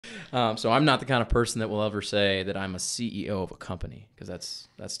So I'm not the kind of person that will ever say that I'm a CEO of a company, because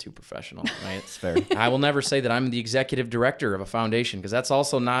that's too professional, right? It's fair. I will never say that I'm the executive director of a foundation, because that's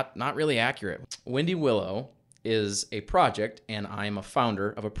also not really accurate. Windy Willow is a project, and I'm a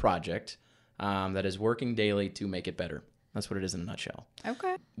founder of a project that is working daily to make it better. That's what it is in a nutshell.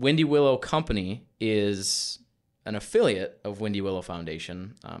 Okay. Windy Willow Company is an affiliate of Windy Willow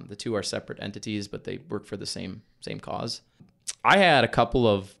Foundation. The two are separate entities, but they work for the same cause. I had a couple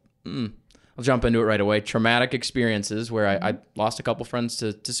of, I'll jump into it right away, traumatic experiences where I lost a couple friends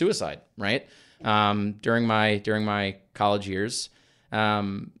to suicide, right? During my college years.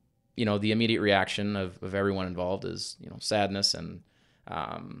 The immediate reaction of everyone involved is, sadness and,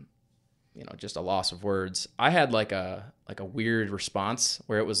 just a loss of words. I had like a weird response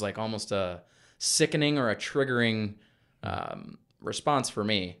where it was like almost a sickening or a triggering response for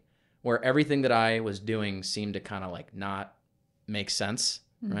me, where everything that I was doing seemed to kind of like not make sense,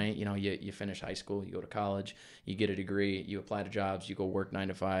 right? You finish high school, you go to college, you get a degree, you apply to jobs, you go work 9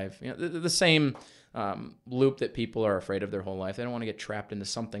 to 5. The same loop that people are afraid of their whole life. They don't want to get trapped into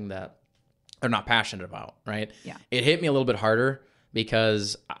something that they're not passionate about, right? Yeah. It hit me a little bit harder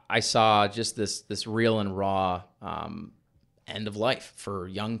because I saw just this real and raw end of life for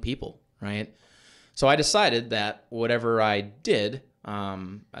young people, right? So I decided that whatever I did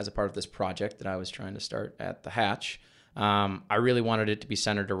as a part of this project that I was trying to start at the Hatch, I really wanted it to be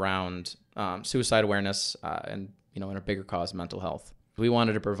centered around suicide awareness and, in a bigger cause, mental health. We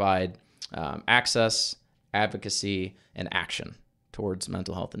wanted to provide access, advocacy, and action towards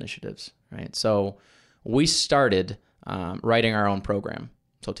mental health initiatives, right? So we started writing our own program.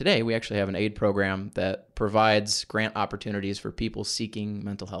 So today we actually have an aid program that provides grant opportunities for people seeking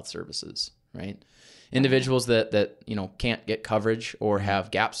mental health services, right? Individuals that can't get coverage or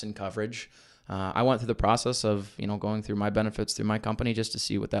have gaps in coverage. I went through the process of going through my benefits through my company just to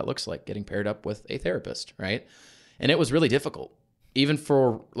see what that looks like, getting paired up with a therapist, right? And it was really difficult, even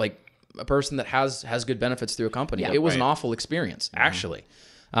for like a person that has good benefits through a company. Yeah, it was an awful experience, actually.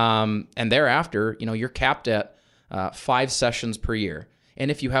 And thereafter, you're capped at 5 sessions per year. And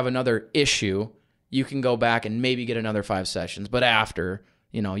if you have another issue, you can go back and maybe get another 5 sessions. But after,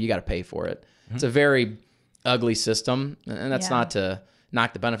 you got to pay for it. It's a very ugly system. And that's not to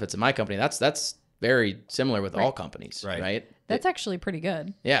knock the benefits of my company. That's very similar with all companies, right? That's actually pretty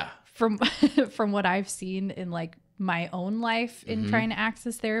good. Yeah. From what I've seen in like my own life in trying to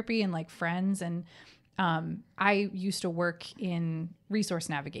access therapy and like friends, and I used to work in resource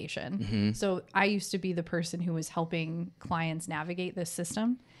navigation. So I used to be the person who was helping clients navigate this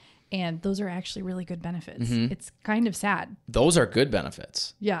system. And those are actually really good benefits. It's kind of sad. Those are good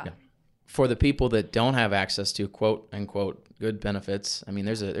benefits. Yeah. For the people that don't have access to quote unquote good benefits, I mean,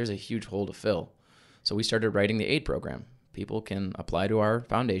 there's a huge hole to fill. So we started writing the aid program. People can apply to our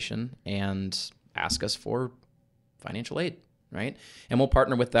foundation and ask us for financial aid, right? And we'll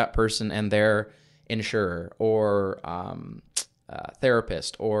partner with that person and their insurer or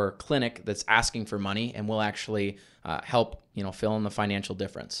therapist or clinic that's asking for money, and we'll actually help fill in the financial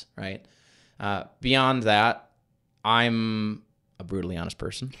difference, right? Beyond that, I'm a brutally honest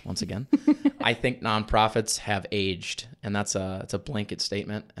person. Once again, I think nonprofits have aged, and it's a blanket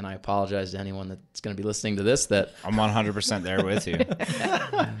statement. And I apologize to anyone that's going to be listening to this. That I'm 100% there with you.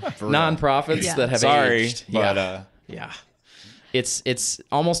 Nonprofits that have aged, but yeah, it's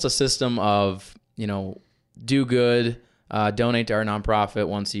almost a system of do good, donate to our nonprofit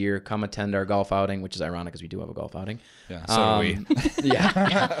once a year, come attend our golf outing, which is ironic because we do have a golf outing. Yeah, so do we.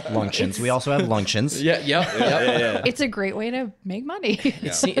 Yeah. Luncheons. We also have luncheons. Yeah. It's a great way to make money.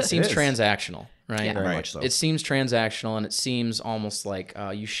 It seems transactional, right? Yeah. Very much so. It seems transactional, and it seems almost like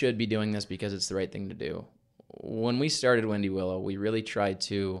you should be doing this because it's the right thing to do. When we started Windy Willow, we really tried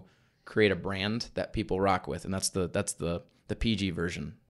to create a brand that people rock with, and that's the PG version